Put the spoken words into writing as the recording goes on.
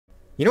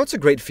You know what's a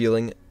great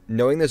feeling?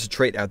 Knowing there's a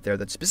trait out there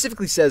that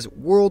specifically says,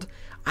 world,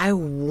 I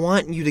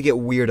want you to get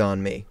weird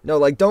on me. No,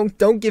 like, don't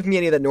give me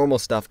any of that normal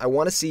stuff. I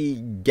want to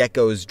see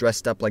geckos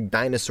dressed up like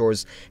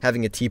dinosaurs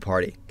having a tea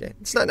party. Okay,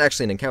 it's not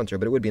actually an encounter,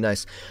 but it would be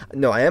nice.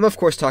 No, I am, of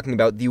course, talking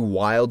about the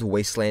Wild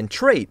Wasteland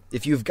trait.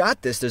 If you've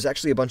got this, there's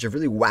actually a bunch of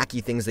really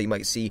wacky things that you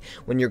might see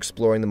when you're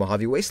exploring the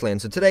Mojave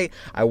Wasteland. So today,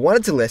 I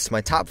wanted to list my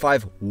top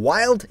 5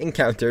 wild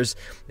encounters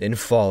in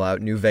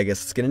Fallout New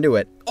Vegas. Let's get into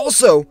it.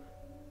 Also,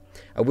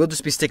 I will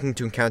just be sticking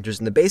to encounters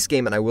in the base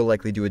game, and I will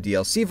likely do a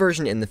DLC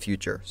version in the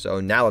future. So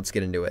now let's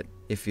get into it,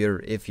 if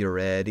you're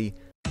ready.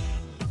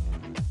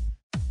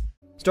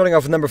 Starting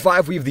off with number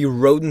 5, we have the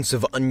rodents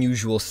of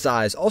unusual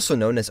size, also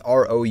known as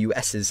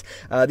ROUSs.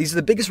 These are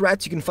the biggest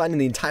rats you can find in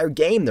the entire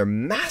game. They're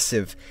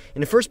massive.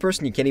 In the first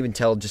person, you can't even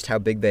tell just how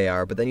big they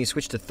are, but then you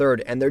switch to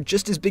third, and they're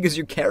just as big as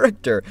your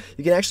character.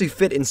 You can actually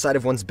fit inside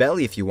of one's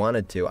belly if you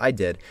wanted to. I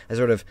did. I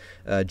sort of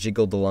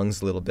jiggled the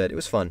lungs a little bit. It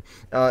was fun.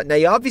 Now,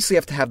 you obviously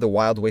have to have the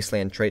Wild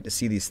Wasteland trait to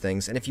see these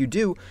things, and if you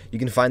do, you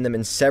can find them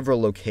in several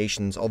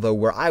locations, although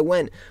where I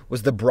went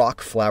was the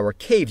Brock Flower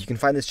Cave. You can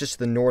find this just to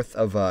the north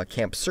of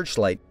Camp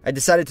Searchlight. I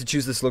decided to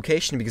choose this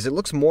location because it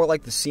looks more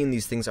like the scene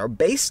these things are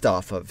based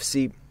off of.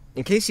 See,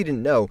 in case you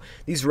didn't know,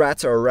 these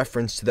rats are a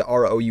reference to the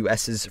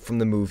ROUSs from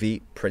the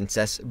movie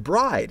Princess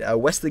Bride.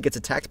 Wesley gets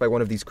attacked by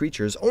one of these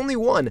creatures, only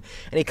one,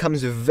 and he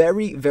comes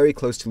very, very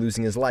close to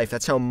losing his life.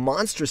 That's how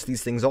monstrous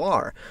these things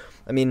are.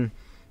 I mean,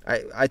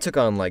 I took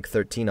on like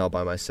 13 all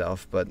by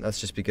myself, but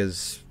that's just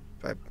because,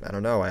 I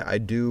don't know, I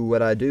do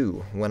what I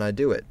do when I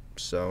do it,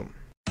 so.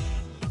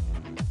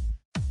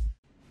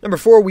 Number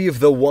 4, we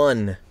have the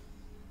One.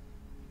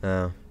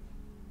 Oh.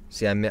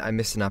 See, I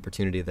missed an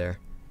opportunity there.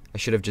 I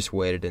should have just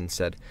waited and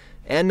said,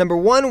 and number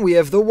 1, we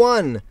have the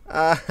One.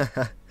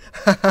 But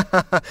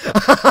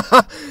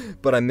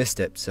I missed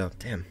it, so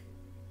damn.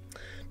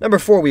 Number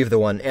 4, we have the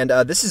One, and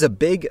this is a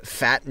big,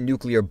 fat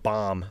nuclear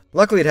bomb.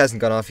 Luckily, it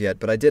hasn't gone off yet,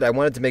 but I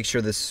wanted to make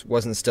sure this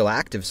wasn't still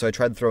active, so I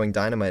tried throwing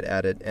dynamite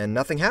at it, and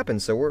nothing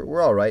happened, so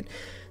we're all right.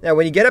 Now,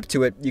 when you get up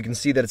to it, you can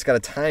see that it's got a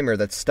timer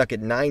that's stuck at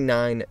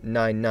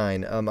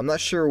 9999. I'm not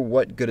sure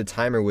what good a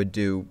timer would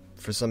do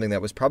for something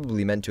that was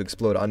probably meant to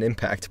explode on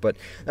impact, but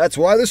that's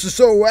why this is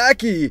so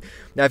wacky!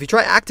 Now, if you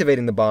try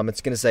activating the bomb,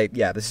 it's going to say,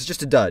 yeah, this is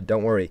just a dud,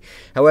 don't worry.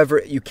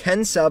 However, you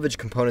can salvage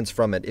components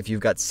from it if you've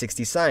got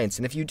 60 science,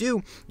 and if you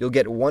do, you'll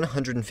get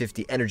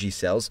 150 energy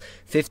cells,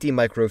 50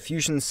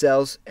 microfusion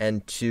cells,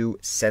 and 2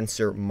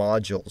 sensor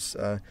modules.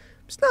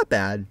 It's not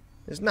bad.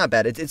 It's not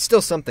bad. It's still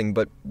something,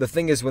 but the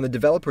thing is, when the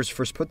developers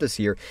first put this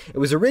here, it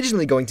was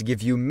originally going to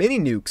give you mini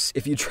nukes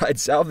if you tried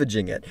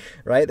salvaging it,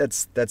 right?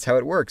 That's how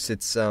it works.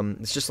 It's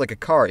just like a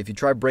car. If you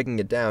try breaking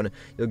it down,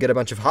 you'll get a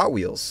bunch of Hot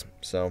Wheels.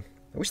 So,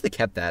 I wish they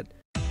kept that.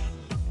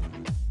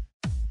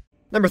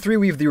 Number 3,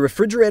 we have the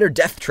Refrigerator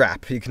Death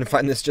Trap. You can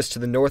find this just to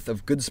the north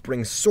of Good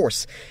Spring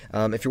Source.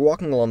 If you're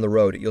walking along the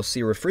road, you'll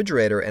see a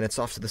refrigerator, and it's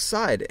off to the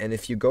side, and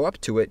if you go up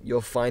to it,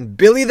 you'll find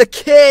Billy the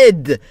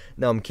Kid!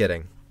 No, I'm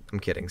kidding.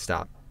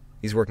 Stop.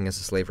 He's working as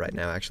a slave right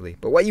now, actually.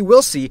 But what you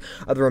will see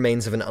are the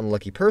remains of an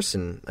unlucky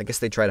person. I guess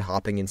they tried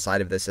hopping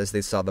inside of this as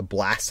they saw the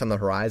blast on the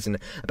horizon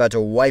about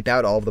to wipe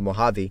out all of the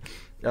Mojave.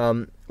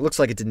 Looks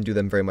like it didn't do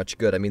them very much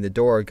good. I mean, the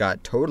door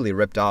got totally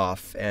ripped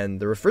off, and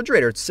the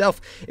refrigerator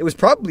itself, it was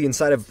probably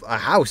inside of a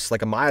house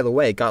like a mile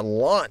away. It got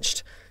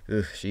launched.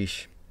 Ugh,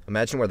 sheesh.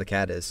 Imagine where the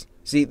cat is.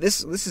 See,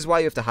 this is why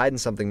you have to hide in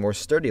something more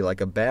sturdy,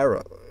 like a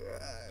barrel.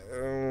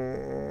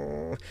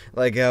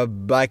 Like a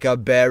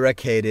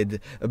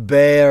barricaded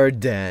bear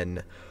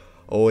den.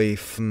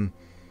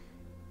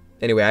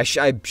 Anyway, I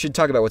should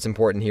talk about what's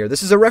important here.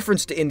 This is a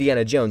reference to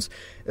Indiana Jones.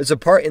 There's a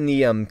part in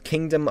the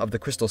Kingdom of the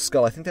Crystal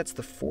Skull, I think that's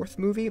the 4th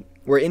movie,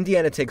 where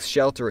Indiana takes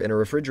shelter in a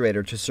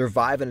refrigerator to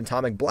survive an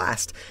atomic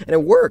blast, and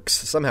it works.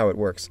 Somehow it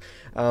works.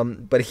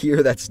 But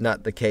here that's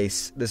not the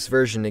case. This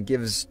version, it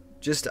gives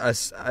just a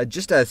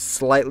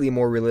slightly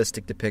more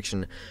realistic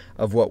depiction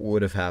of what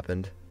would have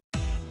happened.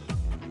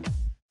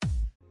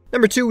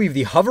 Number 2, we have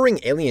the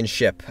Hovering Alien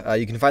Ship.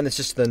 You can find this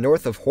just to the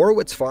north of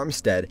Horowitz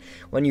Farmstead.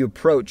 When you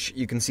approach,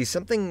 you can see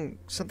something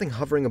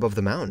hovering above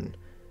the mountain.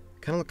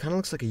 Kind of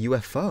looks like a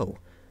UFO.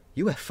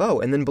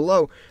 And then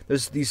below,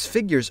 there's these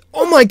figures.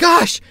 Oh my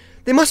gosh!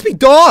 They must be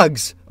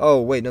dogs!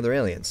 Oh, wait, no, they're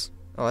aliens.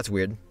 Oh, that's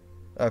weird.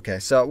 Okay,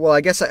 so, I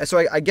guess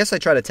I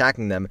tried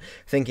attacking them,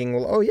 thinking,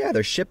 well, oh yeah,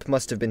 their ship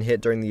must have been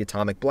hit during the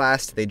atomic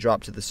blast, they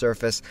dropped to the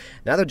surface,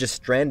 now they're just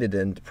stranded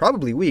and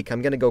probably weak,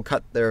 I'm gonna go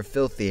cut their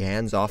filthy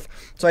hands off.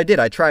 So I did,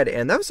 I tried,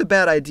 and that was a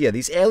bad idea.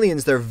 These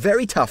aliens, they're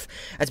very tough.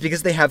 That's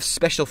because they have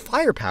special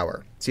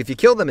firepower. See, if you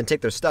kill them and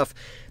take their stuff,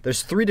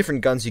 there's 3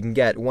 different guns you can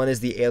get. One is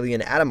the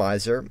Alien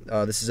Atomizer.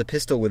 This is a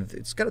pistol with,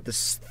 it's got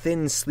this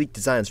thin, sleek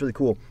design, it's really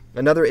cool.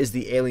 Another is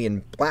the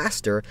Alien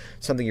Blaster,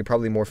 something you're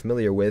probably more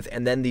familiar with.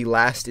 And then the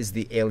last is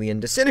the Alien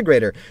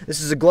Disintegrator. This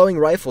is a glowing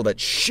rifle that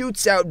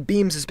shoots out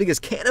beams as big as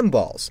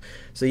cannonballs.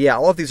 So yeah,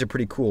 all of these are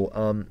pretty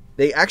cool.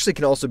 They actually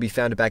can also be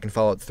found back in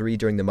Fallout 3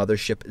 during the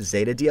Mothership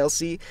Zeta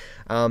DLC.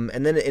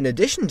 And then in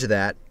addition to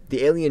that,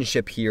 the alien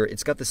ship here,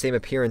 it's got the same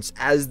appearance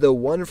as the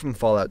one from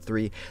Fallout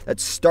 3 that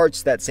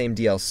starts that same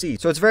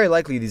DLC. So it's very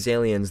likely these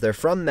aliens, they're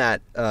from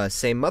that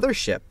same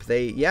mothership.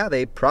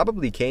 They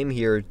probably came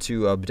here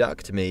to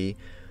abduct me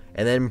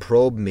and then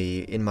probe me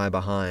in my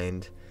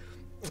behind.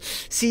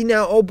 See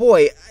now, oh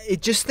boy,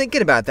 just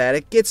thinking about that,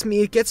 it gets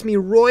me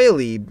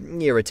royally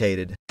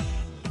irritated.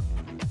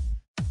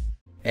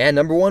 And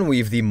number 1, we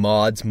have the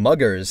Mods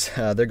Muggers.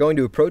 They're going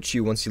to approach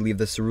you once you leave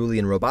the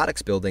Cerulean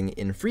Robotics building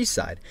in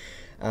Freeside.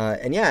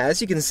 And yeah,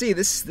 as you can see,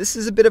 this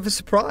is a bit of a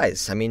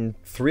surprise. I mean,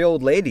 3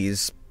 old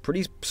ladies,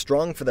 pretty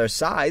strong for their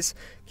size,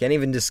 can't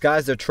even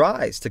disguise their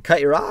tries to cut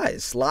your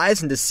eyes.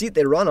 Lies and deceit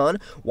they run on,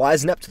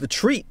 wising up to the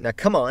treat. Now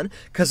come on,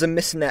 'cause I'm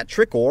missing that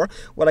trick, or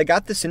what I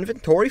got this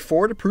inventory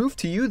for to prove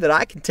to you that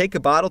I can take a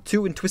bottle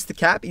too and twist the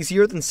cap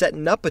easier than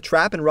setting up a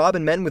trap and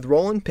robbing men with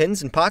rolling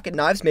pins and pocket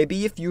knives.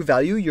 Maybe if you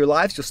value your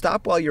lives, you'll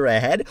stop while you're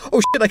ahead. Oh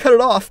shit, I cut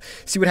it off.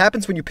 See what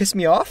happens when you piss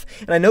me off?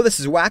 And I know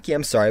this is wacky,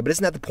 I'm sorry, but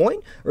isn't that the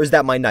point? Or is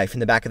that my knife in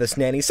the back of this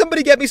nanny?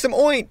 Somebody get me some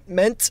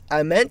ointment.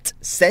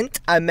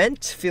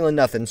 Feeling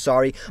nothing,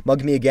 sorry.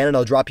 Mug me again and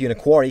I'll drop you in a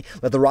quarry.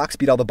 Let the rocks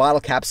beat all the bottle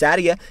caps out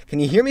of you.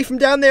 Can you hear me from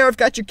down there? I've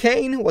got your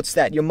cane. What's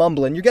that? You're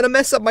mumbling. You're gonna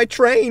mess up my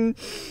train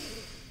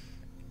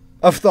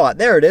of thought.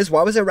 There it is.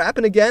 Why was I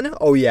rapping again?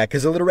 Oh yeah,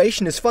 because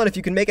alliteration is fun if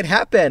you can make it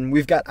happen.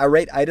 We've got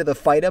Irate Ida the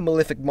Fighter,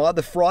 Malefic Maud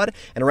the Fraud,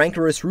 and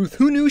Rancorous Ruth.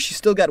 Who knew she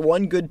still got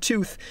one good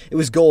tooth? It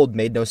was gold,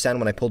 made no sound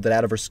when I pulled it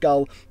out of her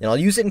skull, and I'll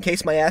use it in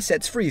case my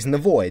assets freeze in the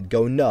void,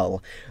 go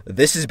null.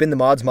 This has been the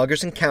Mods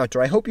Muggers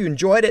Encounter. I hope you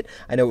enjoyed it.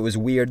 I know it was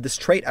weird, this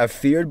trait I've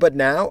feared, but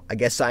now I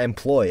guess I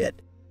employ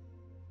it.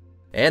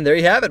 And there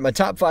you have it, my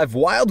top 5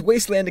 wild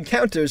wasteland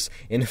encounters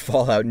in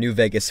Fallout New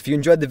Vegas. If you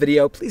enjoyed the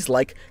video, please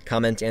like,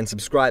 comment, and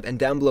subscribe. And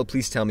down below,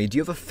 please tell me, do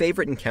you have a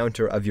favorite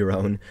encounter of your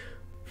own?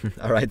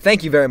 Alright,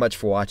 thank you very much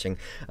for watching.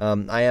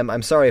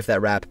 I'm sorry if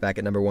that rap back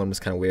at number 1 was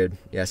kind of weird.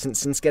 Yeah,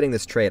 since getting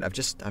this trait,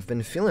 I've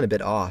been feeling a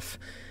bit off.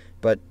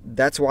 But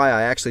that's why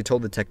I actually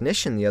told the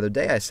technician the other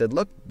day, I said,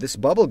 look, this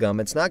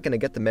bubblegum, it's not going to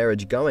get the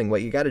marriage going.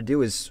 What you got to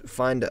do is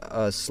find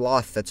a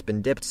sloth that's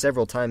been dipped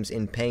several times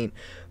in paint.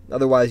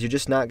 Otherwise, you're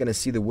just not going to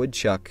see the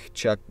woodchuck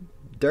chuck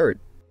dirt.